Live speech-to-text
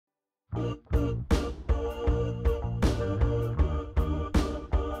I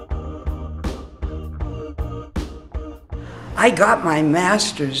got my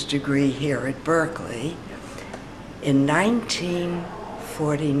master's degree here at Berkeley in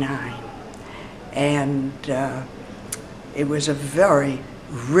 1949, and it was a very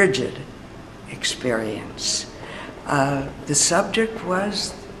rigid experience. The subject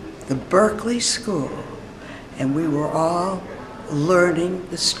was the Berkeley School, and we were all learning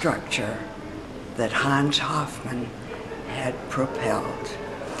the structure that Hans Hofmann had propelled.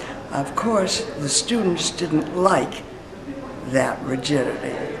 Of course, the students didn't like that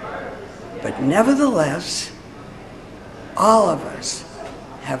rigidity, but nevertheless, all of us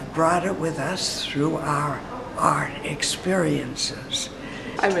have brought it with us through our art experiences.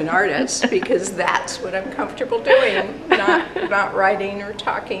 I'm an artist because that's what I'm comfortable doing, not writing or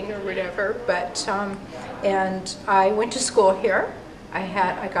talking or whatever. But and I went to school here.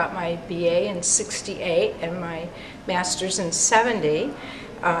 I got my BA in '68 and my master's in '70.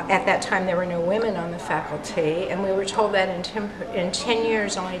 At that time, there were no women on the faculty, and we were told that in 10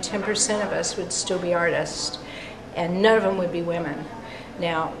 years, only 10% of us would still be artists, and none of them would be women.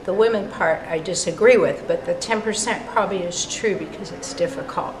 Now, the women part I disagree with, but the 10% probably is true because it's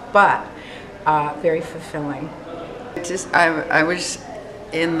difficult, but very fulfilling. I was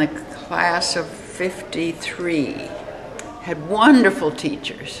in the class of '53, had wonderful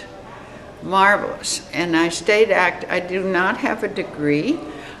teachers, marvelous, and I stayed I do not have a degree.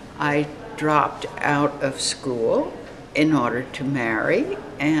 I dropped out of school in order to marry,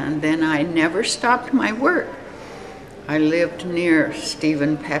 and then I never stopped my work. I lived near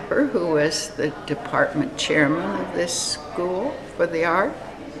Stephen Pepper, who was the department chairman of this school for the art,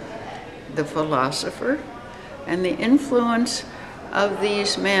 the philosopher, and the influence of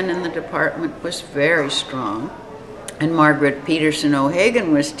these men in the department was very strong. And Margaret Peterson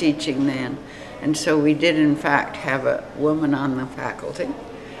O'Hagan was teaching then, and so we did in fact have a woman on the faculty.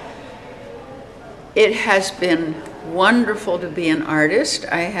 It has been wonderful to be an artist.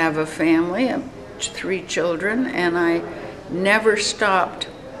 I have a family of 3 children, and I never stopped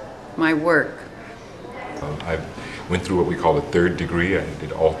my work. I went through what we call a 3rd degree. I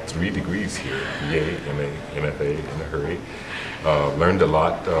did all 3 degrees here, BA, MA, MFA in a hurry. Learned a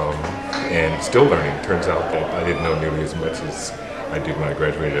lot and still learning. Turns out that I didn't know nearly as much as I did when I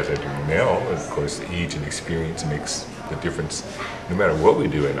graduated as I do now. And of course, age and experience makes the difference no matter what we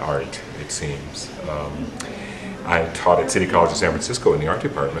do in art, it seems. I taught at City College of San Francisco in the art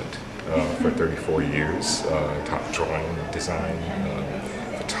department for 34 years. Taught drawing, design,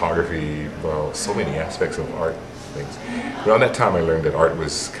 photography, well, so many aspects of art things. Around that time I learned that art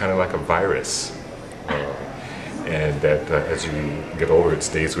was kind of like a virus. And that as you get older, it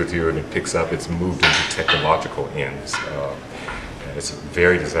stays with you and it picks up. It's moved into technological ends. And it's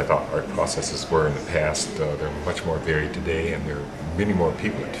varied as I thought art processes were in the past. They're much more varied today, and there are many more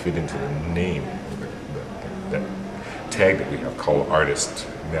people that fit into the name, that tag that we have called artist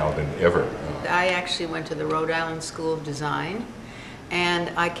now than ever. I actually went to the Rhode Island School of Design,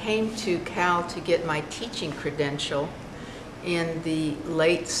 and I came to Cal to get my teaching credential in the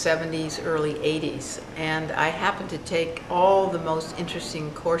late 70s, early 80s, and I happened to take all the most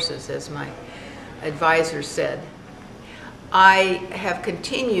interesting courses, as my advisor said. I have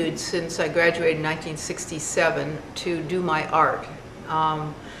continued since I graduated in 1967 to do my art.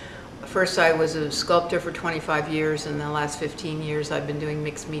 First I was a sculptor for 25 years, and the last 15 years I've been doing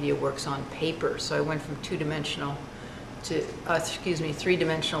mixed media works on paper, so I went from three-dimensional to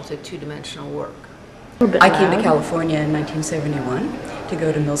two-dimensional work. I came to California in 1971 to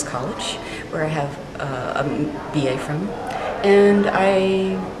go to Mills College, where I have a BA from, and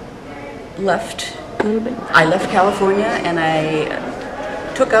I left California and I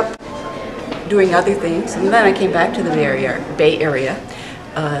took up doing other things, and then I came back to the Bay Area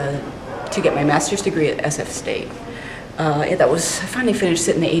to get my master's degree at SF State. I finally finished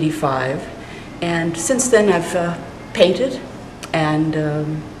it in '85, and since then I've painted and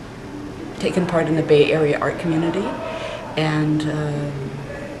taken part in the Bay Area art community, and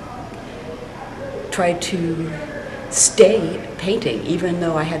tried to stay painting even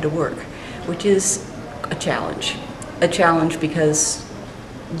though I had to work, which is a challenge. A challenge because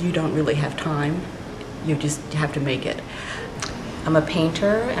you don't really have time, you just have to make it. I'm a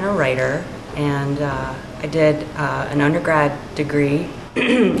painter and a writer, and I did an undergrad degree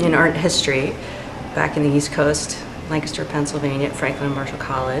in art history back in the East Coast, Lancaster, Pennsylvania at Franklin Marshall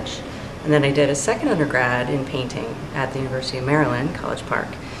College. And then I did a second undergrad in painting at the University of Maryland, College Park.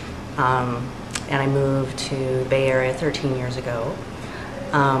 And I moved to the Bay Area 13 years ago.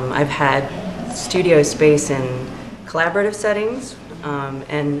 I've had studio space in collaborative settings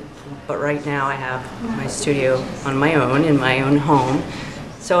But right now I have my studio on my own, in my own home.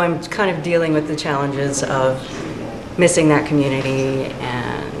 So I'm kind of dealing with the challenges of missing that community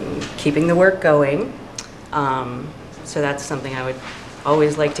and keeping the work going. So that's something I would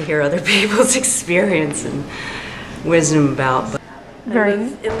always like to hear other people's experience and wisdom about. I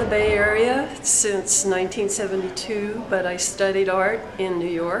live in the Bay Area since 1972, but I studied art in New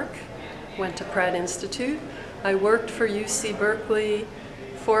York, went to Pratt Institute. I worked for UC Berkeley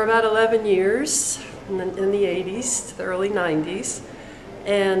for about 11 years in the 80s, the early 90s.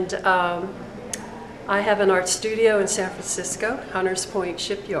 And I have an art studio in San Francisco, Hunters Point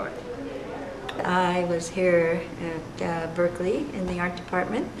Shipyard. I was here at Berkeley in the art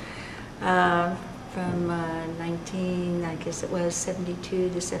department from I guess it was 72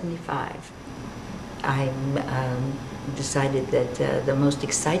 to 75. I decided that the most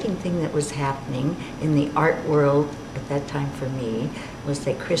exciting thing that was happening in the art world at that time for me was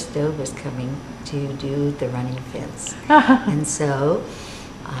that Christo was coming to do the running fence. And so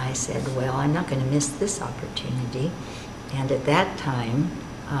I said, well, I'm not going to miss this opportunity. And at that time,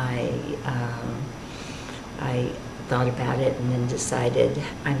 I thought about it and then decided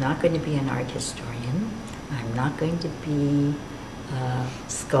I'm not going to be an art historian. I'm not going to be a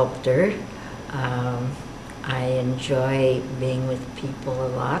sculptor. I enjoy being with people a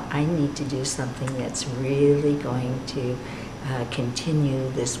lot. I need to do something that's really going to continue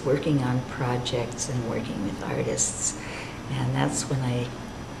this working on projects and working with artists. And that's when I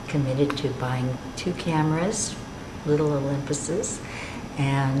committed to buying 2 cameras, little Olympuses,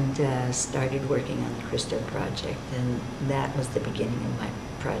 and started working on the Christo project. And that was the beginning of my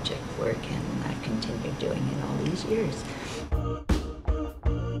project work, and I've continued doing it all these years.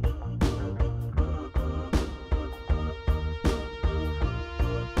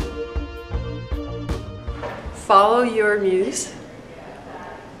 Follow your muse,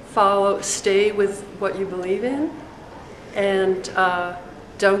 stay with what you believe in, and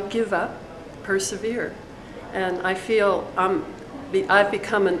don't give up, persevere. And I feel I've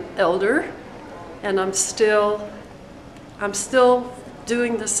become an elder, and I'm still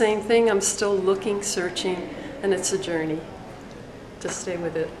doing the same thing. I'm still looking, searching, and it's a journey to stay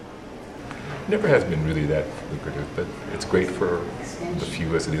with it. Never has been really that lucrative, but it's great for the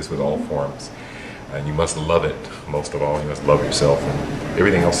few, as it is with all forms. And you must love it, most of all. You must love yourself, and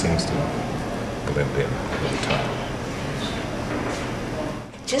everything else seems to blend in over time.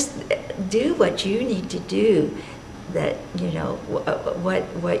 Just do what you need to do. That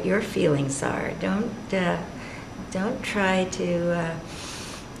what your feelings are. Don't try to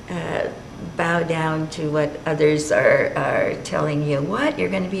bow down to what others are telling you. What, you're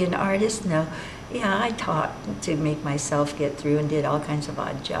going to be an artist? No. Yeah, I taught to make myself get through and did all kinds of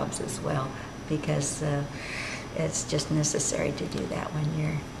odd jobs as well, because it's just necessary to do that when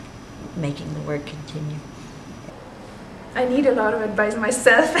you're making the work continue. I need a lot of advice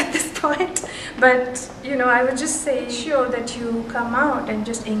myself at this point, but I would just say sure that you come out and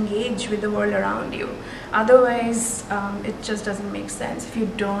just engage with the world around you. Otherwise, it just doesn't make sense if you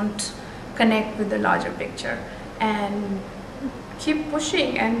don't connect with the larger picture and keep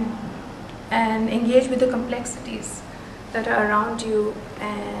pushing and engage with the complexities that are around you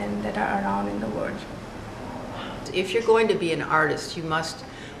and that are around in the world. If you're going to be an artist, you must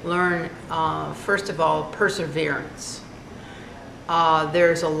learn, first of all, perseverance.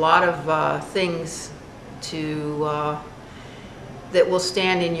 There's a lot of things that will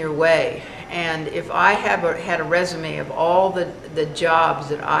stand in your way. And if I had a resume of all the jobs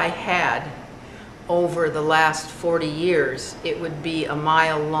that I had over the last 40 years, it would be a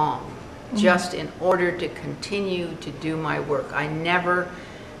mile long, just in order to continue to do my work. I never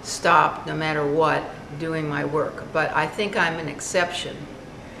stopped, no matter what, doing my work. But I think I'm an exception.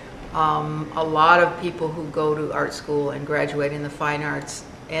 A lot of people who go to art school and graduate in the fine arts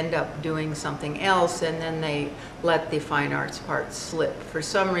end up doing something else, and then they let the fine arts part slip. For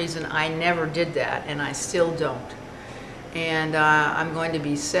some reason, I never did that, and I still don't. And I'm going to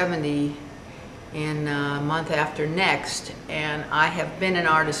be 70 in a month after next, and I have been an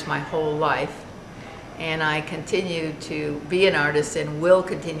artist my whole life, and I continue to be an artist and will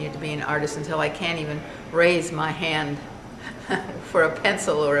continue to be an artist until I can't even raise my hand for a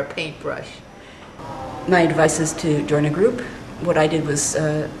pencil or a paintbrush. My advice is to join a group. What I did was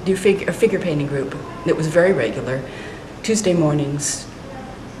do a figure painting group that was very regular, Tuesday mornings.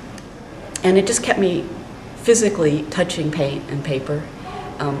 And it just kept me physically touching paint and paper,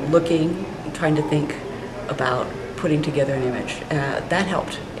 looking, trying to think about putting together an image. That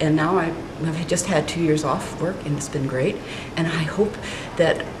helped. And now I've just had 2 years off work, and it's been great. And I hope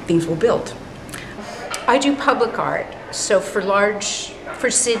that things will build. I do public art, so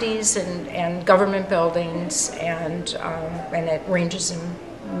for cities and government buildings, and it ranges in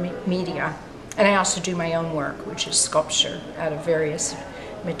media. And I also do my own work, which is sculpture out of various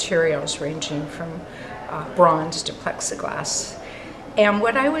materials ranging from bronze to plexiglass. And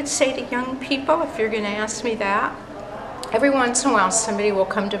what I would say to young people, if you're going to ask me that, every once in a while somebody will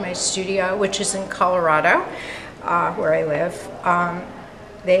come to my studio, which is in Colorado, where I live.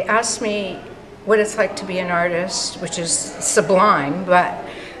 They ask me what it's like to be an artist, which is sublime, but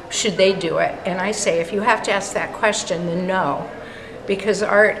should they do it? And I say, if you have to ask that question, then no. Because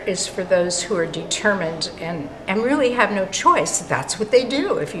art is for those who are determined and really have no choice. That's what they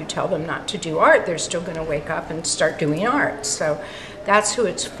do. If you tell them not to do art, they're still going to wake up and start doing art. So that's who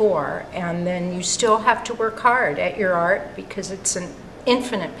it's for. And then you still have to work hard at your art because it's an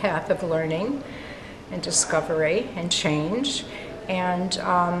infinite path of learning and discovery and change. And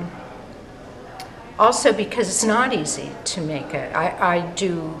also because it's not easy to make it. I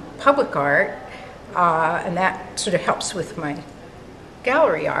do public art, and that sort of helps with my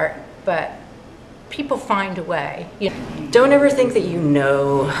gallery art, but people find a way. You know. Don't ever think that you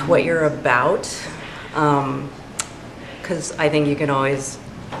know what you're about, because I think you can always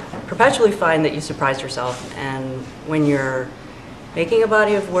perpetually find that you surprise yourself. And when you're making a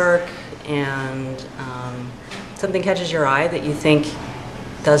body of work and something catches your eye that you think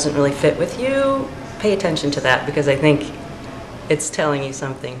doesn't really fit with you, pay attention to that, because I think it's telling you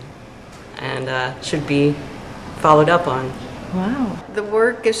something and should be followed up on. Wow. The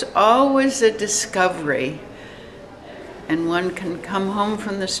work is always a discovery, and one can come home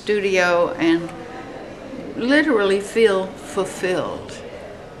from the studio and literally feel fulfilled.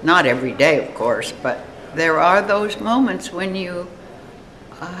 Not every day, of course, but there are those moments when you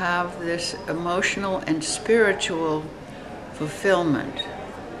have this emotional and spiritual fulfillment.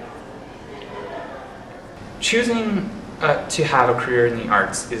 Choosing to have a career in the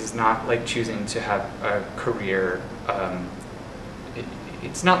arts is not like choosing to have a career.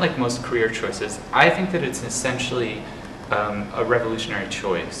 It's not like most career choices. I think that it's essentially a revolutionary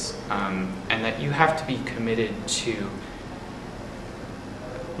choice, and that you have to be committed to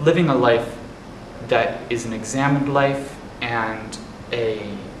living a life that is an examined life and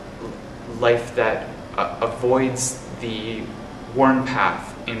a life that avoids the worn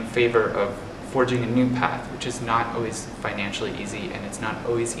path in favor of forging a new path, which is not always financially easy, and it's not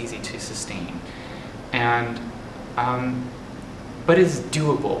always easy to sustain. And but it's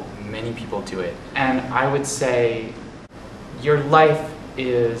doable. Many people do it. And I would say your life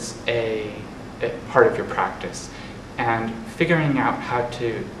is a part of your practice. And figuring out how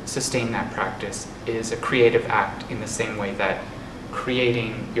to sustain that practice is a creative act in the same way that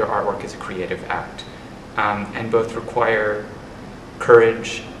creating your artwork is a creative act. And both require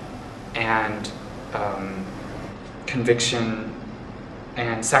courage and conviction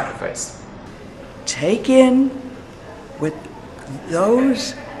and sacrifice. Take in with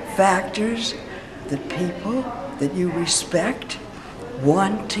those factors that people that you respect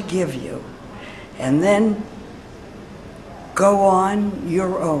want to give you, and then go on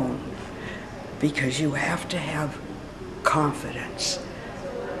your own, because you have to have confidence.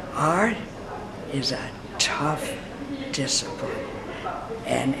 Art is a tough discipline,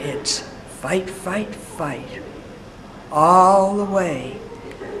 and it's fight, fight, fight all the way.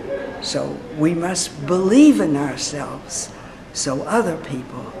 So we must believe in ourselves so other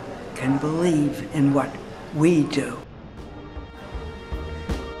people can believe in what we do.